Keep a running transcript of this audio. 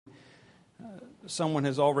someone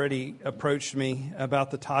has already approached me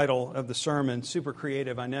about the title of the sermon. Super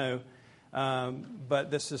creative, I know.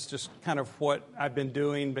 But this is just kind of what I've been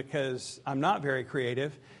doing because I'm not very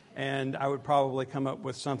creative. And I would probably come up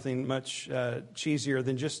with something much cheesier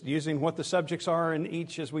than just using what the subjects are in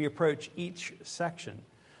each as we approach each section.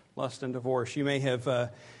 Lust and divorce. You may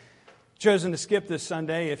have chosen to skip this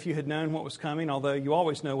Sunday if you had known what was coming, although you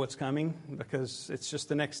always know what's coming because it's just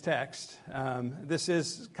the next text. This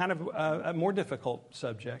is kind of a more difficult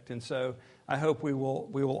subject, and so I hope we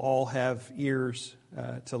will all have ears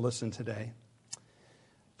to listen today.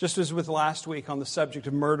 Just as with last week on the subject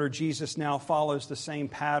of murder, Jesus now follows the same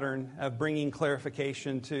pattern of bringing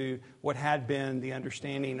clarification to what had been the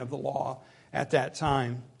understanding of the law at that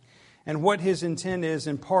time. And what his intent is,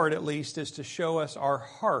 in part at least, is to show us our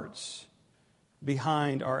hearts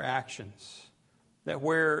behind our actions. That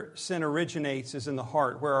where sin originates is in the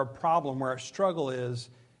heart. Where our problem, where our struggle is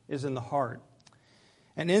in the heart.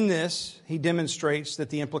 And in this, he demonstrates that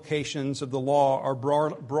the implications of the law are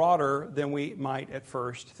broader than we might at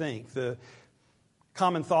first think. The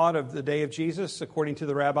common thought of the day of Jesus, according to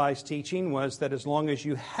the rabbi's teaching, was that as long as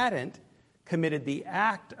you hadn't committed the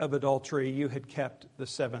act of adultery, you had kept the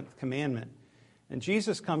seventh commandment. And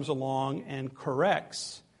Jesus comes along and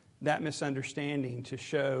corrects that misunderstanding to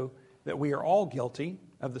show that we are all guilty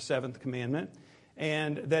of the seventh commandment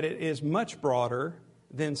and that it is much broader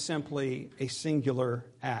than simply a singular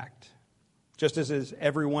act. Just as is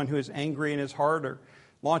everyone who is angry in his heart or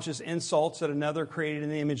launches insults at another created in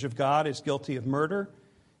the image of God is guilty of murder,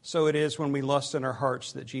 so it is when we lust in our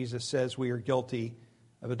hearts that Jesus says we are guilty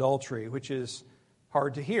of adultery, which is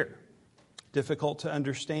hard to hear, difficult to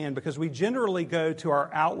understand, because we generally go to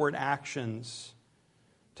our outward actions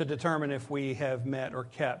to determine if we have met or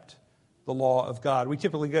kept the law of God. We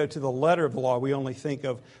typically go to the letter of the law. We only think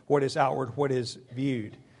of what is outward, what is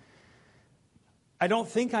viewed. I don't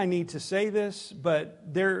think I need to say this,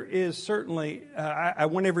 but there is certainly, I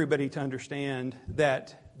want everybody to understand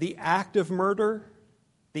that the act of murder,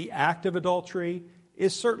 the act of adultery,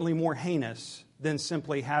 is certainly more heinous than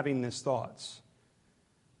simply having these thoughts.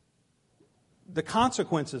 The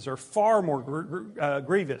consequences are far more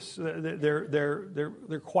grievous.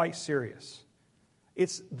 They're quite serious.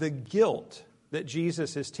 It's the guilt that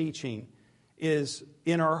Jesus is teaching is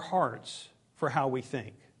in our hearts for how we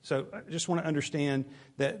think. So I just want to understand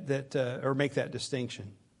that or make that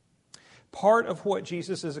distinction. Part of what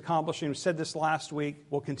Jesus is accomplishing, we said this last week,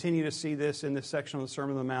 we'll continue to see this in this section of the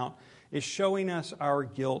Sermon on the Mount, is showing us our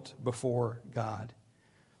guilt before God.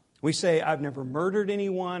 We say, I've never murdered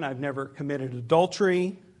anyone, I've never committed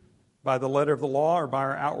adultery. By the letter of the law or by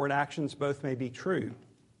our outward actions, both may be true.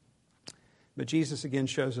 But Jesus again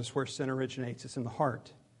shows us where sin originates. It's in the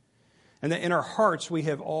heart. And that in our hearts we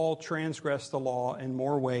have all transgressed the law in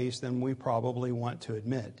more ways than we probably want to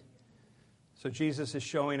admit. So Jesus is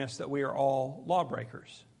showing us that we are all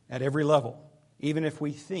lawbreakers at every level, even if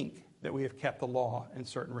we think that we have kept the law in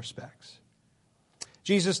certain respects.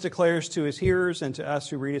 Jesus declares to his hearers and to us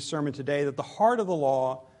who read his sermon today that the heart of the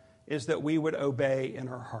law is that we would obey in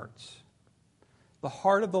our hearts. The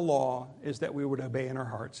heart of the law is that we would obey in our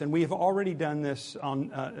hearts. And we have already done this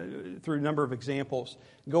through a number of examples,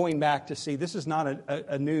 going back to see this is not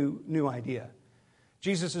a new idea.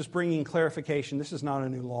 Jesus is bringing clarification. This is not a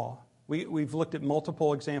new law. We've looked at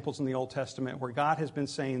multiple examples in the Old Testament where God has been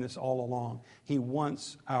saying this all along. He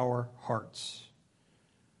wants our hearts,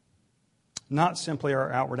 not simply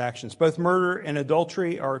our outward actions. Both murder and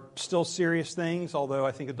adultery are still serious things, although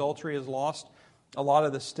I think adultery has lost a lot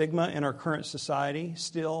of the stigma in our current society,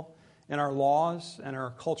 still in our laws and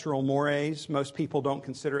our cultural mores. Most people don't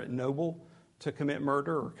consider it noble to commit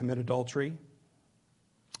murder or commit adultery.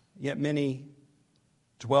 Yet many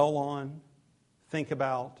dwell on, think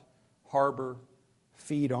about, harbor,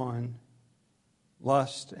 feed on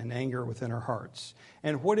lust and anger within our hearts.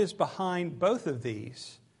 And what is behind both of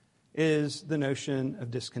these is the notion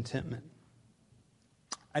of discontentment.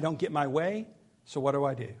 I don't get my way, so what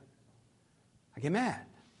do? I get mad.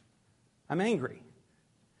 I'm angry.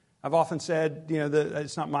 I've often said,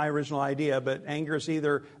 it's not my original idea, but anger is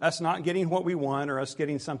either us not getting what we want or us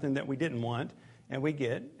getting something that we didn't want, and we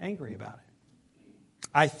get angry about it.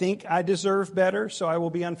 I think I deserve better, so I will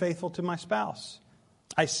be unfaithful to my spouse.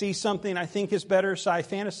 I see something I think is better, so I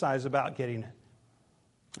fantasize about getting it,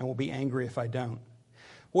 and will be angry if I don't.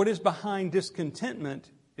 What is behind discontentment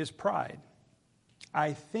is pride.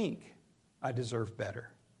 I think I deserve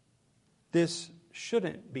better. This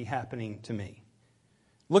shouldn't be happening to me.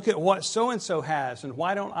 Look at what so-and-so has, and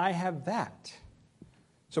why don't I have that?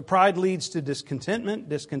 So pride leads to discontentment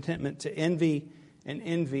to envy, and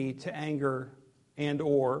envy to anger and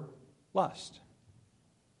or lust.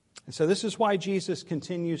 And so this is why Jesus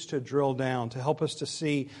continues to drill down, to help us to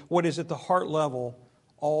see what is at the heart level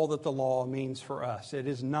all that the law means for us. It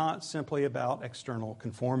is not simply about external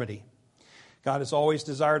conformity. God has always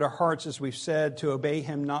desired our hearts, as we've said, to obey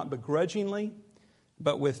Him not begrudgingly,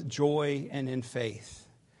 but with joy and in faith.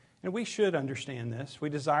 And we should understand this.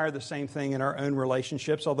 We desire the same thing in our own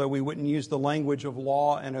relationships, although we wouldn't use the language of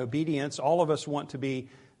law and obedience. All of us want to be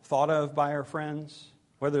thought of by our friends.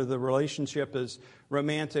 Whether the relationship is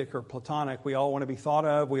romantic or platonic, we all want to be thought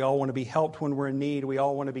of. We all want to be helped when we're in need. We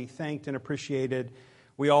all want to be thanked and appreciated.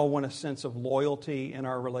 We all want a sense of loyalty in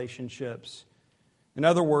our relationships. In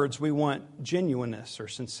other words, we want genuineness or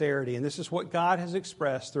sincerity. And this is what God has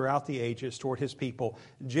expressed throughout the ages toward His people.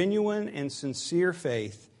 Genuine and sincere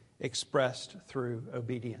faith expressed through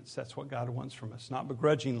obedience. That's what God wants from us, not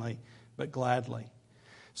begrudgingly, but gladly.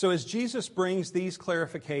 So as Jesus brings these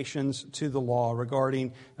clarifications to the law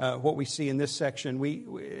regarding what we see in this section,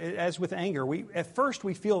 as with anger, at first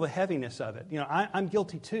we feel the heaviness of it. I'm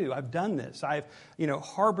guilty too. I've done this. I've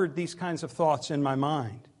harbored these kinds of thoughts in my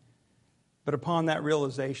mind. But upon that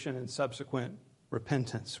realization and subsequent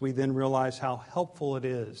repentance, we then realize how helpful it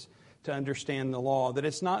is to understand the law. That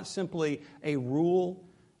it's not simply a rule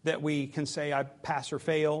that we can say I pass or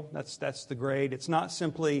fail. That's the grade. It's not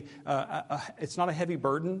simply it's not a heavy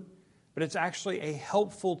burden, but it's actually a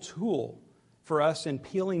helpful tool for us in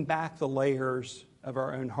peeling back the layers of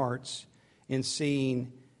our own hearts, in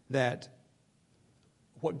seeing that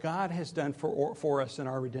what God has done for us in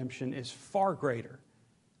our redemption is far greater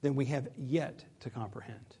than we have yet to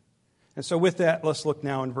comprehend. And so with that, let's look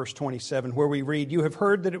now in verse 27, where we read, "You have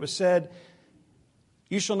heard that it was said,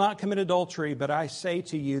 'You shall not commit adultery,' but I say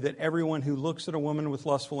to you that everyone who looks at a woman with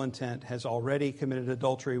lustful intent has already committed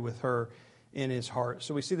adultery with her in his heart."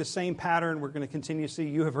 So we see the same pattern. We're going to continue to see,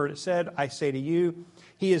 "You have heard it said, I say to you."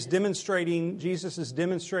 Jesus is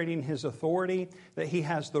demonstrating His authority, that He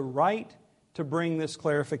has the right to bring this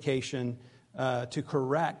clarification to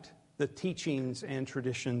correct the teachings and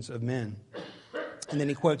traditions of men. And then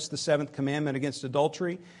He quotes the 7th commandment against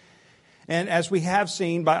adultery. And as we have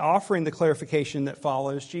seen, by offering the clarification that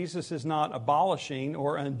follows, Jesus is not abolishing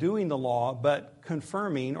or undoing the law, but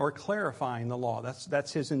confirming or clarifying the law.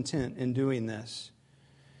 That's His intent in doing this.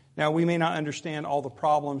 Now, we may not understand all the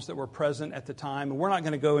problems that were present at the time, and we're not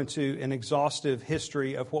going to go into an exhaustive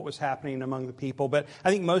history of what was happening among the people, but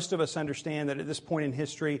I think most of us understand that at this point in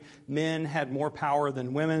history, men had more power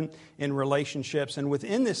than women in relationships, and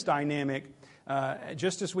within this dynamic,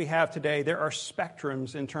 just as we have today, there are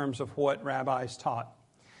spectrums in terms of what rabbis taught.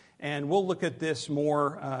 And we'll look at this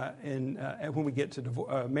more when we get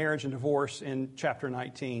to marriage and divorce in chapter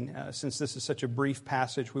 19. Since this is such a brief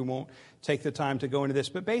passage, we won't take the time to go into this.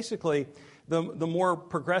 But basically, the more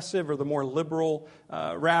progressive or the more liberal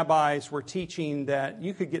rabbis were teaching that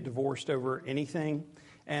you could get divorced over anything.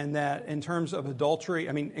 And that in terms of adultery,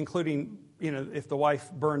 including, if the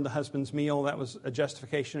wife burned the husband's meal, that was a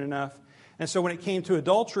justification enough. And so when it came to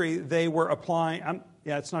adultery, they were applying,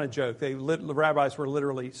 it's not a joke, the rabbis were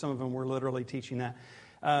literally, some of them were literally teaching that.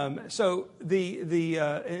 So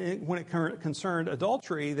when it concerned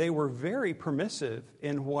adultery, they were very permissive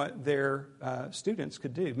in what their students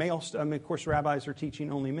could do. Of course, rabbis are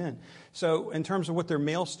teaching only men. So in terms of what their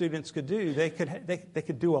male students could do, they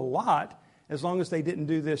could do a lot as long as they didn't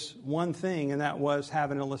do this one thing, and that was have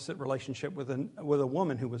an illicit relationship with a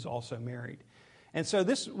woman who was also married. And so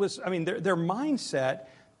this was, their mindset,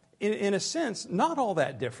 in a sense, not all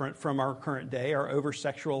that different from our current day, our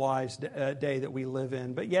over-sexualized day that we live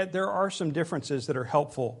in. But yet there are some differences that are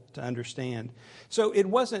helpful to understand. So it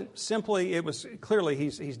wasn't simply, it was clearly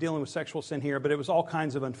he's dealing with sexual sin here, but it was all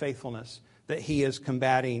kinds of unfaithfulness that he is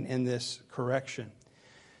combating in this correction.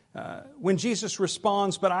 When Jesus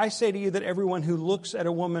responds, "But I say to you that everyone who looks at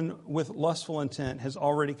a woman with lustful intent has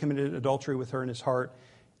already committed adultery with her in his heart,"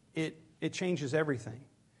 it changes everything.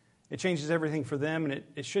 It changes everything for them, and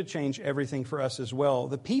it should change everything for us as well.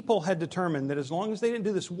 The people had determined that as long as they didn't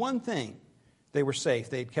do this one thing, they were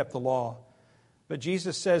safe. They had kept the law. But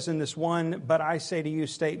Jesus says in this one, "But I say to you"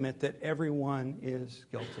 statement that everyone is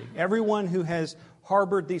guilty. Everyone who has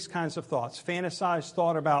harbored these kinds of thoughts, fantasized,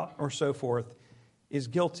 thought about, or so forth, is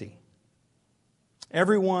guilty.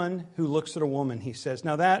 Everyone who looks at a woman, he says.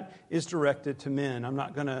 Now that is directed to men. I'm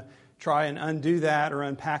not going to try and undo that or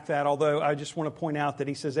unpack that, although I just want to point out that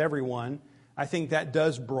he says everyone. I think that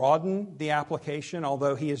does broaden the application,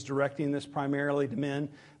 although he is directing this primarily to men.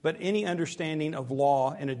 But any understanding of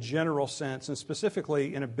law in a general sense, and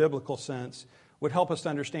specifically in a biblical sense, would help us to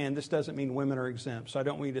understand this doesn't mean women are exempt. So I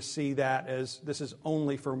don't want you to see that as this is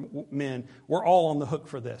only for men. We're all on the hook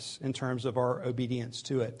for this in terms of our obedience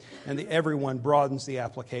to it. And everyone broadens the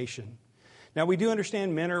application. Now, we do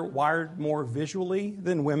understand men are wired more visually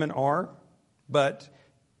than women are, but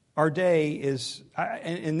our day is,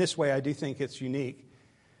 in this way, I do think it's unique.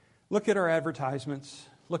 Look at our advertisements.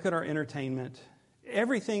 Look at our entertainment.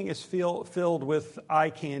 Everything is filled with eye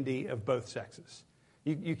candy of both sexes.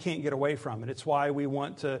 You can't get away from it. It's why we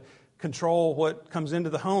want to control what comes into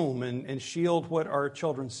the home and shield what our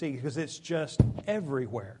children see, because it's just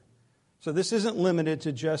everywhere. So this isn't limited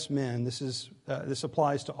to just men. This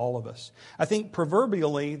applies to all of us. I think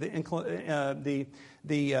proverbially the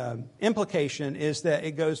implication is that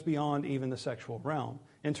it goes beyond even the sexual realm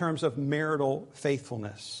in terms of marital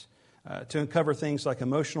faithfulness, to uncover things like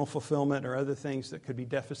emotional fulfillment or other things that could be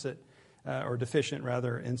deficient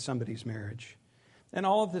in somebody's marriage. And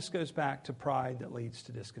all of this goes back to pride that leads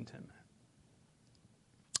to discontentment.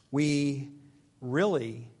 We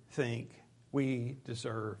really think we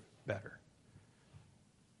deserve better.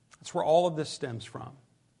 That's where all of this stems from.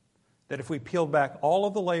 That if we peeled back all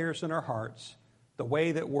of the layers in our hearts, the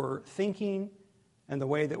way that we're thinking and the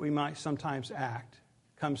way that we might sometimes act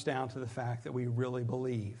comes down to the fact that we really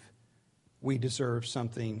believe we deserve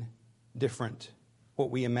something different,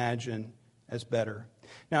 what we imagine as better.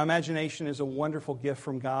 Now, imagination is a wonderful gift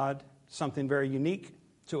from God, something very unique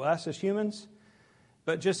to us as humans,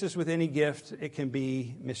 but just as with any gift, it can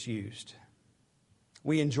be misused.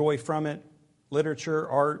 We enjoy from it literature,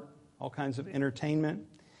 art, all kinds of entertainment,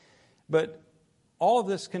 but all of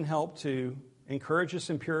this can help to encourage us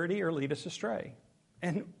in purity or lead us astray.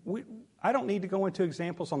 And I don't need to go into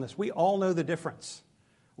examples on this. We all know the difference.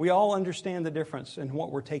 We all understand the difference in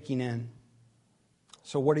what we're taking in.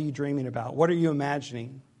 So what are you dreaming about? What are you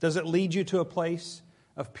imagining? Does it lead you to a place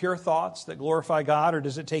of pure thoughts that glorify God, or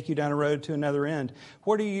does it take you down a road to another end?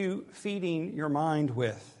 What are you feeding your mind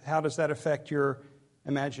with? How does that affect your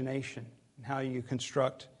imagination and how you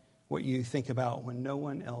construct what you think about when no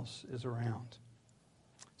one else is around?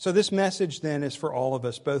 So this message then is for all of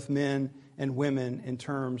us, both men and women, in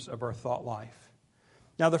terms of our thought life.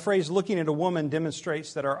 Now, the phrase looking at a woman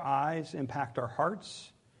demonstrates that our eyes impact our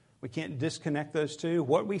hearts. We can't disconnect those two.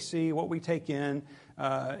 What we see, what we take in,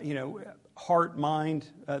 heart, mind,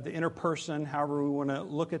 the inner person, however we want to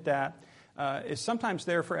look at that, is sometimes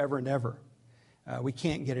there forever and ever. We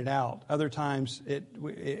can't get it out. Other times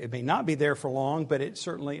it may not be there for long, but it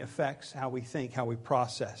certainly affects how we think, how we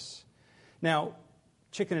process. Now,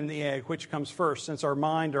 chicken and the egg, which comes first? Since our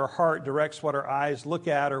mind or heart directs what our eyes look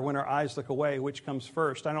at, or when our eyes look away, which comes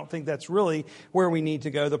first? I don't think that's really where we need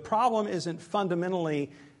to go. The problem isn't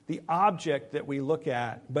fundamentally the object that we look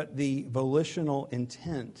at, but the volitional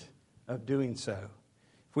intent of doing so.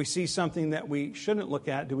 If we see something that we shouldn't look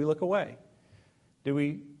at, do we look away? Do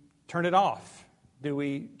we turn it off? Do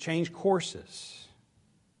we change courses?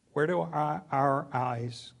 Where do our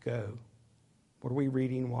eyes go? What are we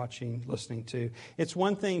reading, watching, listening to? It's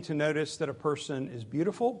one thing to notice that a person is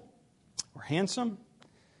beautiful or handsome,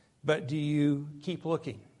 but do you keep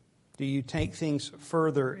looking? Do you take things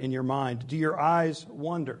further in your mind? Do your eyes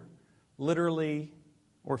wander, literally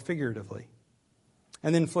or figuratively?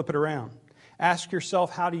 And then flip it around. Ask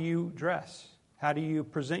yourself, how do you dress? How do you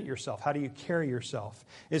present yourself? How do you carry yourself?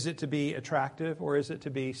 Is it to be attractive or is it to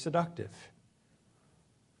be seductive?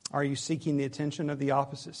 Are you seeking the attention of the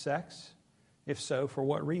opposite sex? If so, for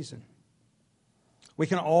what reason? We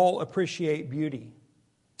can all appreciate beauty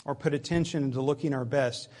or put attention into looking our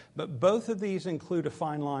best, but both of these include a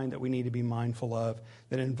fine line that we need to be mindful of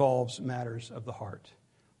that involves matters of the heart.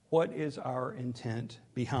 What is our intent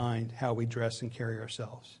behind how we dress and carry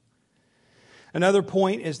ourselves? Another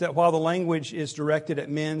point is that while the language is directed at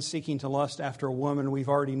men seeking to lust after a woman, we've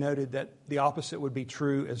already noted that the opposite would be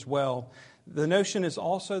true as well. The notion is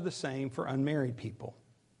also the same for unmarried people.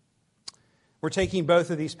 We're taking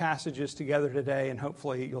both of these passages together today, and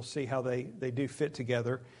hopefully you'll see how they do fit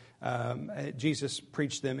together. Jesus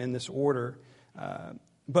preached them in this order.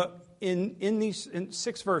 But in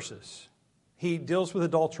 6 verses, he deals with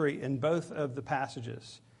adultery in both of the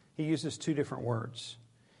passages. He uses 2 different words.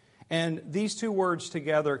 And these 2 words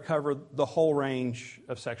together cover the whole range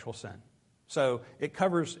of sexual sin. So it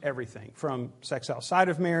covers everything from sex outside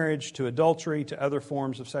of marriage to adultery to other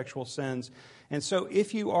forms of sexual sins. And so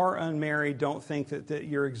if you are unmarried, don't think that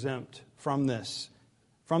you're exempt from this,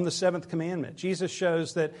 from the 7th commandment. Jesus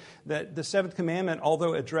shows that the 7th commandment,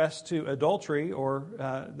 although addressed to adultery or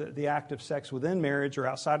the act of sex within marriage or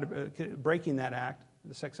outside of breaking that act,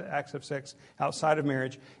 the acts of sex outside of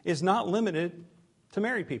marriage, is not limited to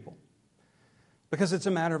married people because it's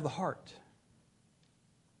a matter of the heart.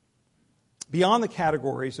 Beyond the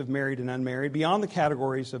categories of married and unmarried, beyond the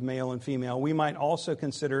categories of male and female, we might also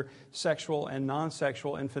consider sexual and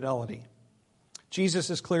non-sexual infidelity. Jesus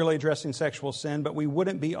is clearly addressing sexual sin, but we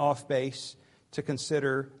wouldn't be off base to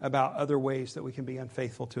consider about other ways that we can be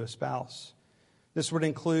unfaithful to a spouse. This would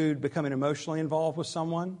include becoming emotionally involved with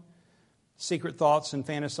someone, secret thoughts and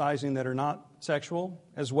fantasizing that are not sexual,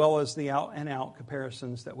 as well as the out-and-out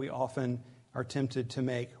comparisons that we often are tempted to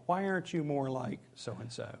make. Why aren't you more like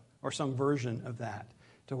so-and-so? Or some version of that,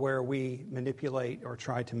 to where we manipulate or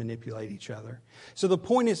try to manipulate each other. So the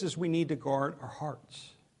point is we need to guard our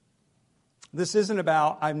hearts. This isn't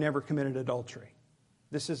about, I've never committed adultery.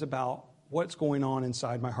 This is about what's going on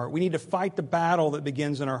inside my heart. We need to fight the battle that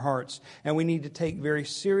begins in our hearts. And we need to take very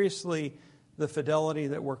seriously the fidelity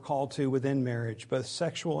that we're called to within marriage, both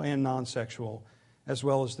sexual and non-sexual, as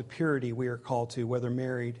well as the purity we are called to, whether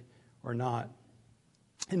married or not.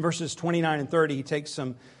 In verses 29 and 30, he takes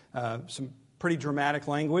some pretty dramatic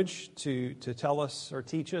language to tell us or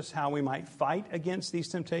teach us how we might fight against these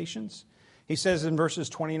temptations. He says in verses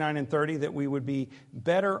 29 and 30 that we would be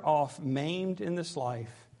better off maimed in this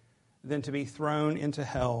life than to be thrown into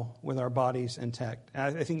hell with our bodies intact.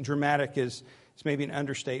 And I think dramatic is maybe an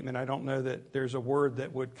understatement. I don't know that there's a word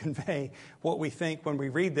that would convey what we think when we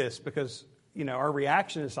read this, because our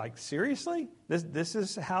reaction is like, seriously? This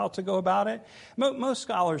is how to go about it? Most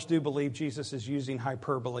scholars do believe Jesus is using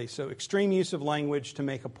hyperbole, so extreme use of language to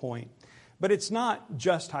make a point. But it's not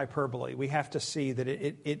just hyperbole. We have to see that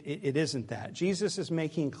it isn't that. Jesus is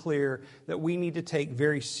making clear that we need to take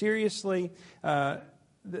very seriously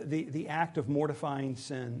the act of mortifying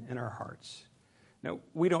sin in our hearts. Now,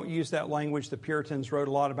 we don't use that language. The Puritans wrote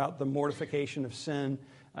a lot about the mortification of sin,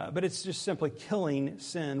 but it's just simply killing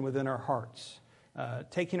sin within our hearts,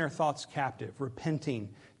 taking our thoughts captive, repenting,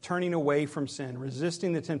 turning away from sin,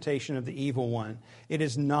 resisting the temptation of the evil one. It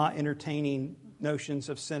is not entertaining notions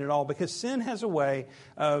of sin at all, because sin has a way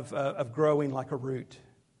of growing like a root.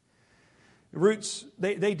 Roots,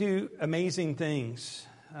 they do amazing things.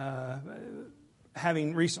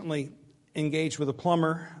 Having recently engaged with a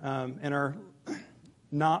plumber in our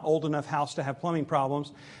not old enough house to have plumbing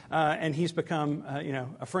problems, and he's become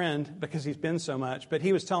a friend because he's been so much, but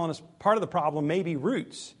he was telling us part of the problem may be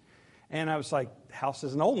roots. And I was like, the house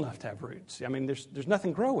isn't old enough to have roots. I mean, there's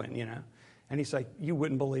nothing growing, And he's like, you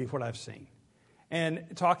wouldn't believe what I've seen. And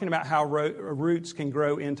talking about how roots can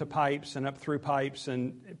grow into pipes and up through pipes,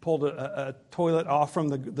 and pulled a toilet off from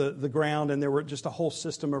the ground, and there were just a whole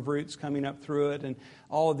system of roots coming up through it, and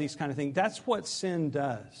all of these kind of things. That's what sin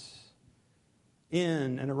does.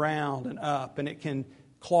 In and around and up, and it can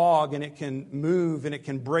clog, and it can move, and it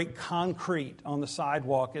can break concrete on the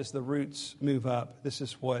sidewalk as the roots move up. This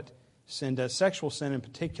is what sin does. Sexual sin in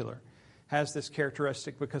particular has this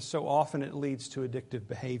characteristic because so often it leads to addictive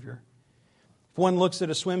behavior. If one looks at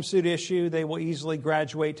a swimsuit issue, they will easily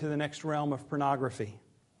graduate to the next realm of pornography,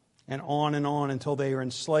 and on until they are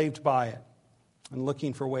enslaved by it and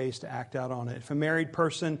looking for ways to act out on it. If a married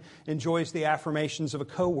person enjoys the affirmations of a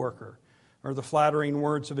coworker or the flattering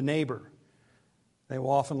words of a neighbor, they will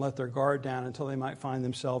often let their guard down until they might find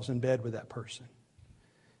themselves in bed with that person.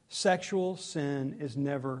 Sexual sin is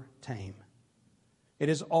never tame. It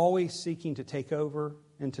is always seeking to take over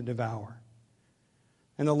and to devour.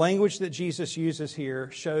 And the language that Jesus uses here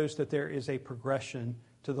shows that there is a progression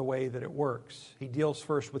to the way that it works. He deals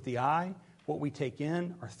first with the eye, what we take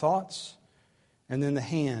in, our thoughts, and then the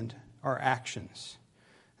hand, our actions.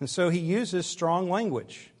 And so he uses strong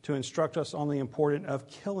language to instruct us on the importance of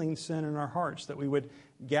killing sin in our hearts, that we would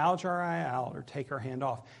gouge our eye out or take our hand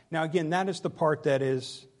off. Now, again, that is the part that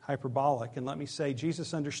is hyperbolic. And let me say,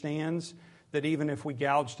 Jesus understands that even if we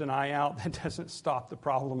gouged an eye out, that doesn't stop the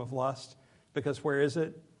problem of lust. Because where is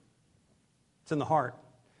it? It's in the heart.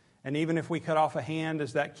 And even if we cut off a hand,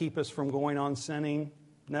 does that keep us from going on sinning?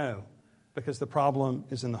 No, because the problem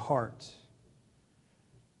is in the heart.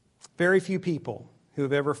 Very few people who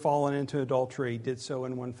have ever fallen into adultery did so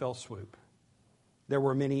in one fell swoop. There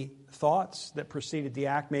were many thoughts that preceded the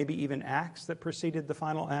act, maybe even acts that preceded the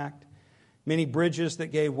final act. Many bridges that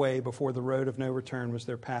gave way before the road of no return was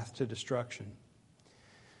their path to destruction.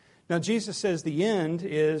 Now, Jesus says the end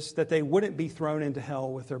is that they wouldn't be thrown into hell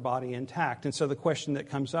with their body intact. And so the question that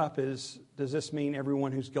comes up is, does this mean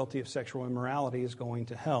everyone who's guilty of sexual immorality is going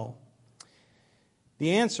to hell?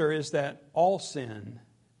 The answer is that all sin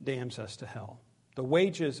damns us to hell. The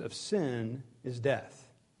wages of sin is death.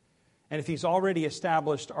 And if he's already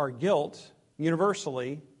established our guilt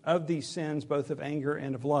universally of these sins, both of anger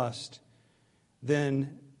and of lust,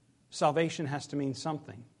 then salvation has to mean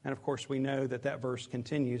something. And of course, we know that verse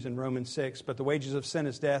continues in Romans 6. But the wages of sin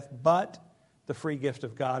is death, but The free gift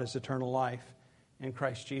of God is eternal life in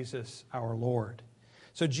Christ Jesus our Lord.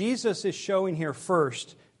 So Jesus is showing here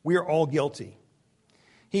first, we are all guilty.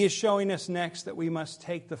 He is showing us next that we must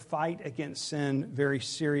take the fight against sin very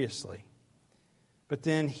seriously. But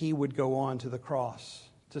then he would go on to the cross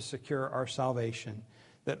to secure our salvation,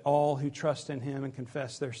 that all who trust in him and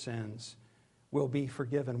confess their sins will be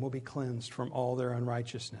forgiven, will be cleansed from all their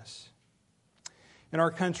unrighteousness. In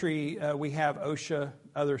our country, we have OSHA,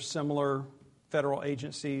 other similar federal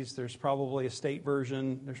agencies. There's probably a state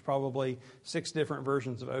version. There's probably 6 different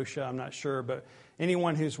versions of OSHA. I'm not sure. But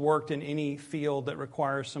anyone who's worked in any field that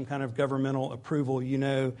requires some kind of governmental approval, you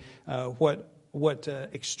know what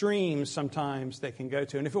extremes sometimes they can go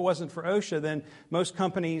to. And if it wasn't for OSHA, then most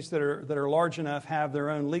companies that are large enough have their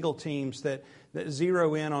own legal teams that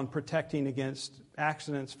zero in on protecting against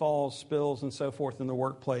accidents, falls, spills, and so forth in the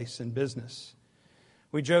workplace and business.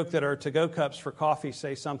 We joke that our to-go cups for coffee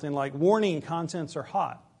say something like, "Warning, contents are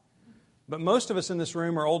hot." But most of us in this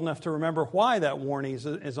room are old enough to remember why that warning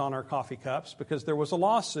is on our coffee cups, because there was a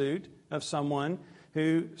lawsuit of someone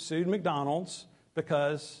who sued McDonald's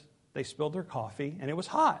because they spilled their coffee and it was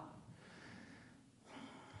hot.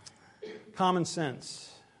 Common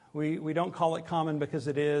sense. We don't call it common because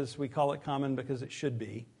it is. We call it common because it should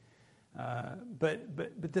be.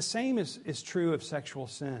 But the same is true of sexual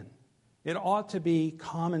sin. It ought to be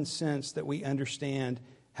common sense that we understand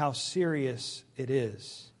how serious it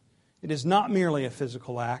is. It is not merely a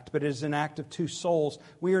physical act, but it is an act of 2 souls.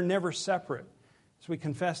 We are never separate. As we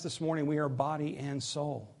confessed this morning, we are body and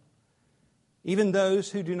soul. Even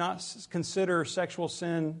those who do not consider sexual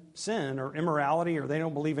sin or immorality, or they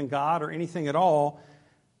don't believe in God or anything at all,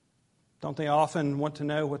 don't they often want to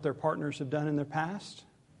know what their partners have done in their past?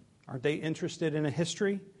 Are they interested in a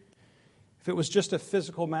history? If it was just a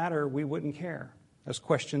physical matter, we wouldn't care. Those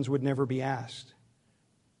questions would never be asked.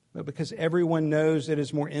 But because everyone knows it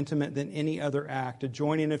is more intimate than any other act, a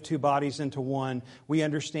joining of 2 bodies into one, we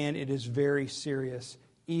understand it is very serious,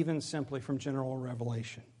 even simply from general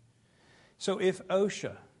revelation. So if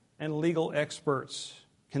OSHA and legal experts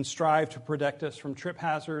can strive to protect us from trip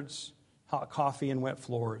hazards, hot coffee, and wet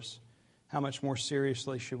floors, how much more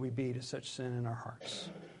seriously should we be to such sin in our hearts?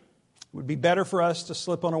 It would be better for us to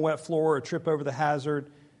slip on a wet floor or trip over the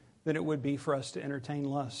hazard than it would be for us to entertain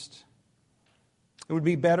lust. It would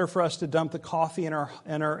be better for us to dump the coffee in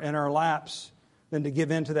our laps than to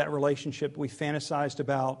give in to that relationship we fantasized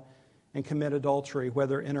about and commit adultery,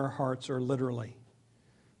 whether in our hearts or literally.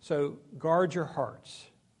 So guard your hearts.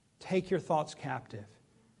 Take your thoughts captive.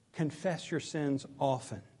 Confess your sins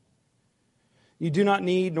often. You do not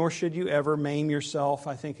need, nor should you ever, maim yourself.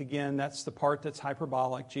 I think, again, that's the part that's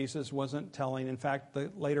hyperbolic. Jesus wasn't telling. In fact,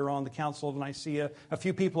 later on, the Council of Nicaea, a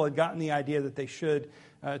few people had gotten the idea that they should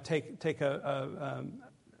take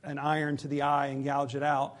an iron to the eye and gouge it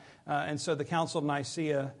out. And so the Council of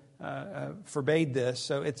Nicaea forbade this.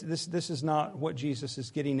 So this is not what Jesus is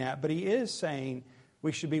getting at. But he is saying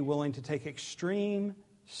we should be willing to take extreme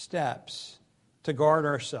steps to guard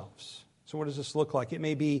ourselves. So what does this look like? It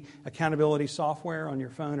may be accountability software on your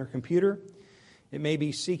phone or computer. It may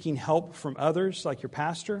be seeking help from others, like your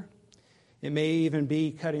pastor. It may even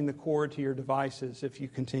be cutting the cord to your devices if you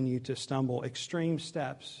continue to stumble. Extreme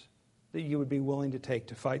steps that you would be willing to take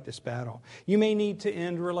to fight this battle. You may need to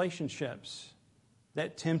end relationships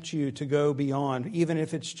that tempt you to go beyond, even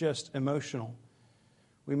if it's just emotional.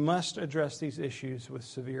 We must address these issues with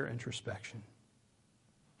severe introspection.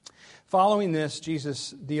 Following this,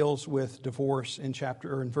 Jesus deals with divorce in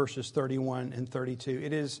verses 31 and 32.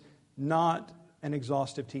 It is not an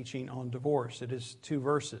exhaustive teaching on divorce. It is 2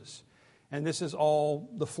 verses. And this is all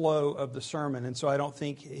the flow of the sermon. And so I don't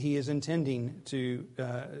think he is intending to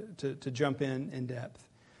jump in depth.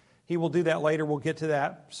 He will do that later. We'll get to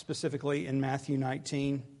that specifically in Matthew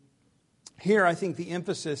 19. Here, I think the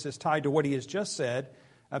emphasis is tied to what he has just said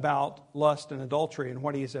about lust and adultery, and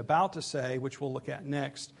what he is about to say, which we'll look at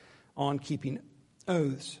next, on keeping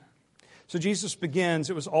oaths. So Jesus begins,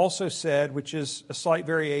 "It was also said," which is a slight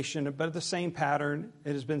variation, but the same pattern.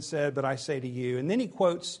 "It has been said, but I say to you." And then he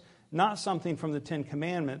quotes not something from the 10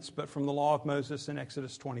 Commandments, but from the law of Moses in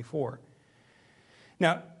Exodus 24.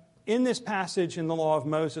 Now, in this passage in the law of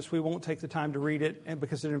Moses, we won't take the time to read it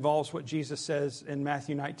because it involves what Jesus says in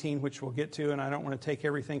Matthew 19, which we'll get to, and I don't want to take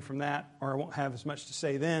everything from that, or I won't have as much to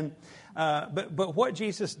say then. But what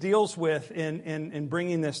Jesus deals with in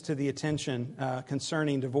bringing this to the attention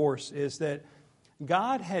concerning divorce is that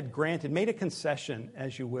God had made a concession,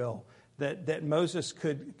 as you will, that Moses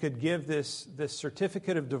could give this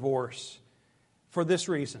certificate of divorce for this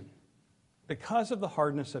reason: because of the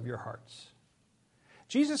hardness of your hearts.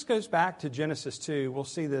 Jesus goes back to Genesis 2. We'll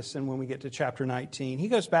see this when we get to chapter 19. He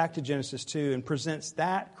goes back to Genesis 2 and presents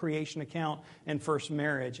that creation account and first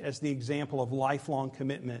marriage as the example of lifelong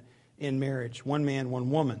commitment in marriage. One man, one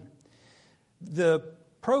woman. The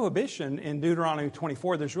prohibition in Deuteronomy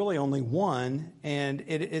 24, there's really only one, and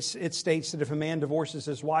it states that if a man divorces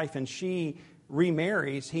his wife and she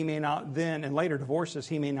remarries, he may not then, and later divorces,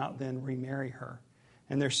 he may not then remarry her.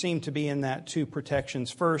 And there seem to be in that two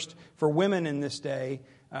protections. First, for women in this day,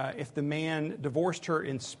 if the man divorced her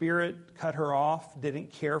in spirit, cut her off,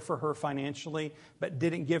 didn't care for her financially, but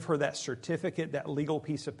didn't give her that certificate, that legal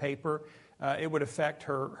piece of paper, it would affect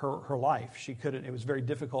her life. She couldn't. It was very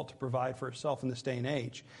difficult to provide for herself in this day and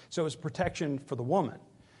age. So it was protection for the woman.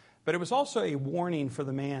 But it was also a warning for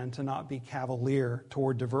the man to not be cavalier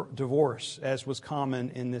toward divorce, as was common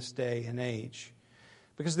in this day and age.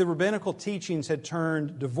 Because the rabbinical teachings had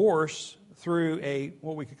turned divorce through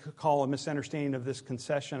what we could call a misunderstanding of this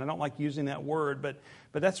concession. I don't like using that word, but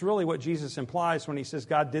that's really what Jesus implies when he says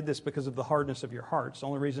God did this because of the hardness of your hearts. The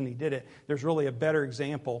only reason he did it. There's really a better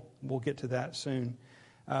example. We'll get to that soon.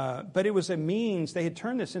 But it was a means. They had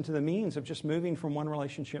turned this into the means of just moving from one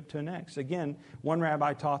relationship to the next. Again, one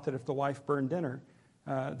rabbi taught that if the wife burned dinner,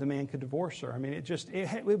 the man could divorce her. I mean,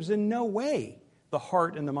 it was in no way the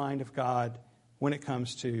heart and the mind of God when it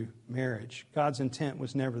comes to marriage. God's intent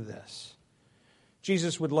was never this.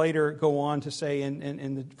 Jesus would later go on to say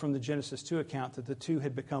from the Genesis 2 account that the two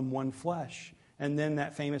had become one flesh. And then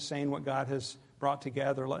that famous saying, what God has brought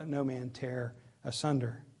together, let no man tear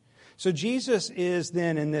asunder. So Jesus is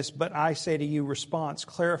then in this, but I say to you response,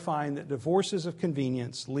 clarifying that divorces of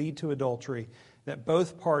convenience lead to adultery, that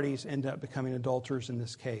both parties end up becoming adulterers in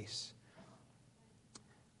this case.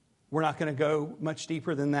 We're not going to go much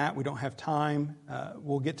deeper than that. We don't have time.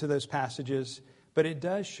 We'll get to those passages. But it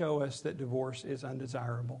does show us that divorce is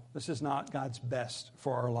undesirable. This is not God's best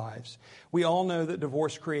for our lives. We all know that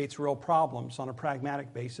divorce creates real problems on a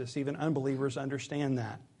pragmatic basis. Even unbelievers understand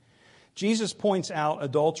that. Jesus points out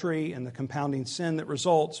adultery and the compounding sin that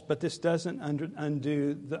results, but this doesn't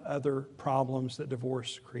undo the other problems that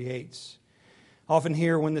divorce creates. Often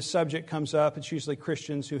here, when this subject comes up, it's usually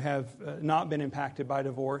Christians who have not been impacted by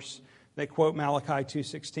divorce. They quote Malachi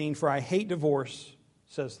 2:16, "For I hate divorce,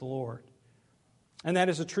 says the Lord." And that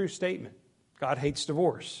is a true statement. God hates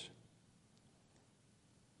divorce.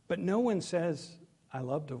 But no one says, I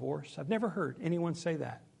love divorce. I've never heard anyone say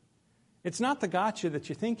that. It's not the gotcha that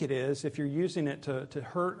you think it is if you're using it to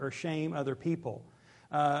hurt or shame other people.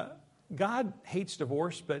 God hates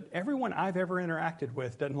divorce, but everyone I've ever interacted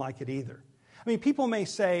with doesn't like it either. I mean, people may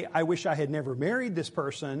say, I wish I had never married this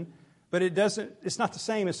person, but it's not the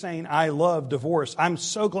same as saying, I love divorce. I'm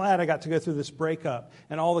so glad I got to go through this breakup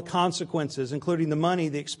and all the consequences, including the money,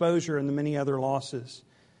 the exposure, and the many other losses.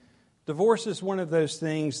 Divorce is one of those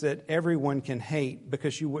things that everyone can hate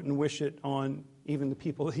because you wouldn't wish it on even the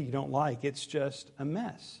people that you don't like. It's just a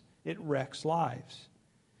mess. It wrecks lives.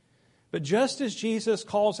 But just as Jesus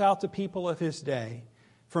calls out the people of his day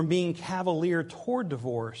from being cavalier toward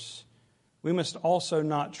divorce, we must also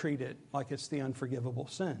not treat it like it's the unforgivable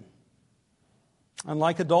sin.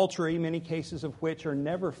 Unlike adultery, many cases of which are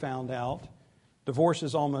never found out, divorce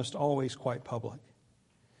is almost always quite public.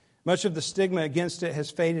 Much of the stigma against it has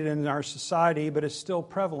faded in our society, but is still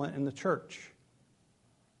prevalent in the church.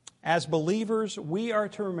 As believers, we are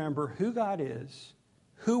to remember who God is,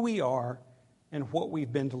 who we are, and what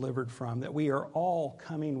we've been delivered from, that we are all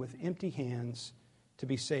coming with empty hands to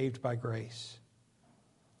be saved by grace.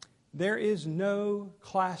 There is no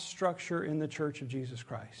class structure in the Church of Jesus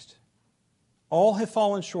Christ. All have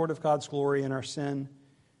fallen short of God's glory in our sin,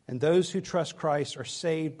 and those who trust Christ are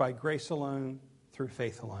saved by grace alone, through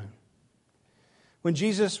faith alone. When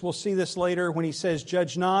Jesus, we'll see this later, when he says,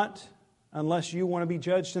 judge not unless you want to be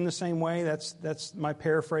judged in the same way, that's my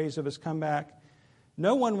paraphrase of his comeback.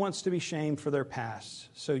 No one wants to be shamed for their past,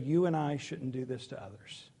 so you and I shouldn't do this to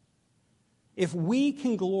others. If we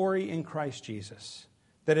can glory in Christ Jesus,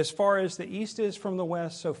 that as far as the east is from the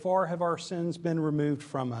west, so far have our sins been removed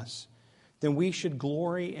from us, then we should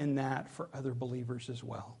glory in that for other believers as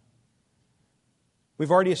well. We've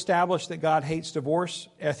already established that God hates divorce.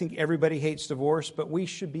 I think everybody hates divorce, but we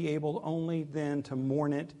should be able only then to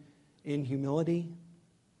mourn it in humility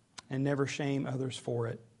and never shame others for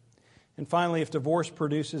it. And finally, if divorce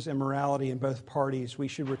produces immorality in both parties, we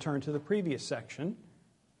should return to the previous section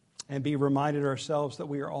and be reminded ourselves that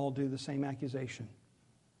we are all due the same accusation.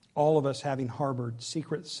 All of us having harbored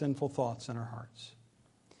secret sinful thoughts in our hearts.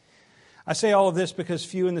 I say all of this because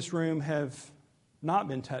few in this room have not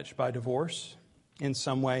been touched by divorce in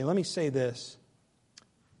some way. Let me say this.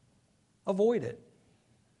 Avoid it.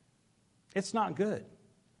 It's not good.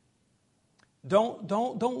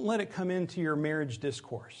 Don't let it come into your marriage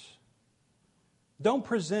discourse. Don't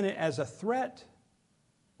present it as a threat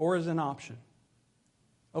or as an option.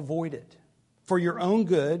 Avoid it for your own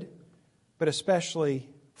good, but especially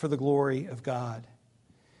for the glory of God.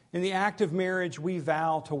 In the act of marriage, we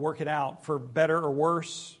vow to work it out for better or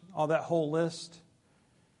worse, all that whole list.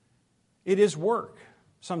 It is work.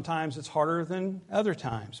 Sometimes it's harder than other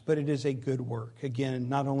times, but it is a good work. Again,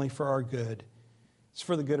 not only for our good, it's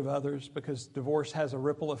for the good of others, because divorce has a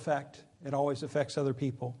ripple effect. It always affects other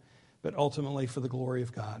people, but ultimately for the glory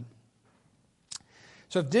of God.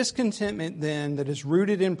 So if discontentment then that is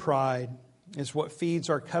rooted in pride is what feeds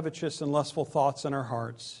our covetous and lustful thoughts in our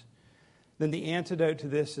hearts, then the antidote to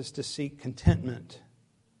this is to seek contentment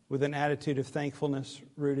with an attitude of thankfulness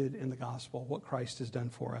rooted in the gospel, what Christ has done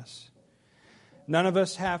for us. None of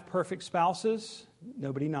us have perfect spouses.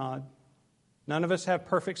 Nobody nod. None of us have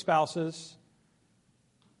perfect spouses.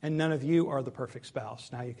 And none of you are the perfect spouse.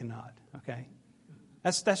 Now you can nod, okay?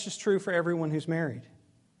 That's just true for everyone who's married.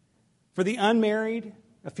 For the unmarried,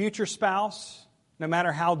 a future spouse, no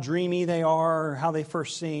matter how dreamy they are or how they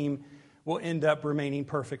first seem, will end up remaining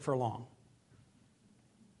perfect for long.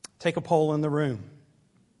 Take a poll in the room.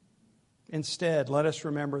 Instead, let us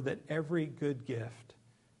remember that every good gift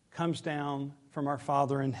comes down from our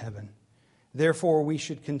Father in heaven. Therefore, we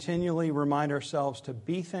should continually remind ourselves to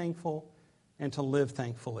be thankful and to live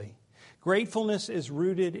thankfully. Gratefulness is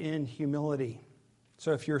rooted in humility.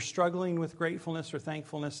 So if you're struggling with gratefulness or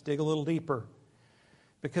thankfulness, dig a little deeper.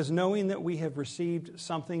 Because knowing that we have received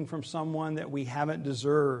something from someone that we haven't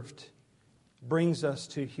deserved brings us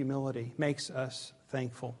to humility, makes us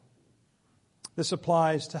thankful. This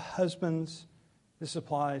applies to husbands. This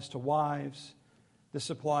applies to wives. This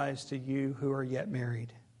applies to you who are yet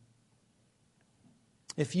married.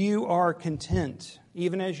 If you are content,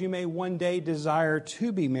 even as you may one day desire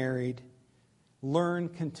to be married, learn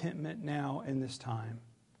contentment now in this time.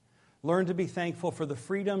 Learn to be thankful for the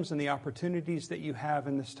freedoms and the opportunities that you have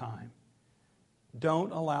in this time.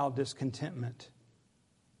 Don't allow discontentment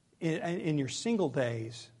in your single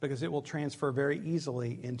days, because it will transfer very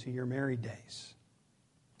easily into your married days.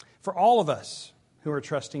 For all of us who are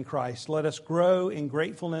trusting Christ, let us grow in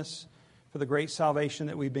gratefulness for the great salvation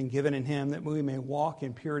that we've been given in Him, that we may walk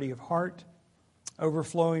in purity of heart,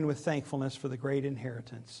 overflowing with thankfulness for the great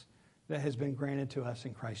inheritance that has been granted to us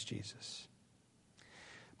in Christ Jesus.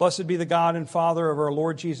 Blessed be the God and Father of our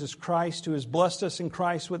Lord Jesus Christ, who has blessed us in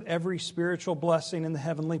Christ with every spiritual blessing in the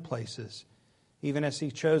heavenly places, even as He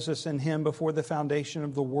chose us in Him before the foundation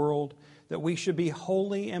of the world, that we should be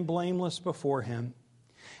holy and blameless before Him.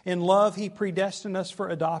 In love, He predestined us for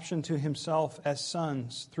adoption to Himself as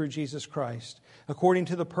sons through Jesus Christ, according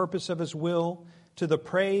to the purpose of His will, to the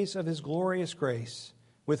praise of His glorious grace,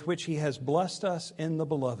 with which He has blessed us in the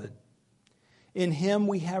Beloved. In Him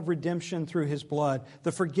we have redemption through His blood,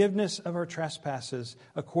 the forgiveness of our trespasses,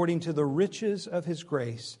 according to the riches of His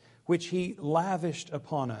grace, which He lavished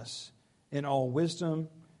upon us in all wisdom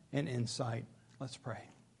and insight. Let's pray.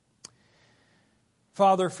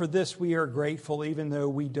 Father, for this we are grateful, even though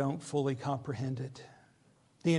we don't fully comprehend it.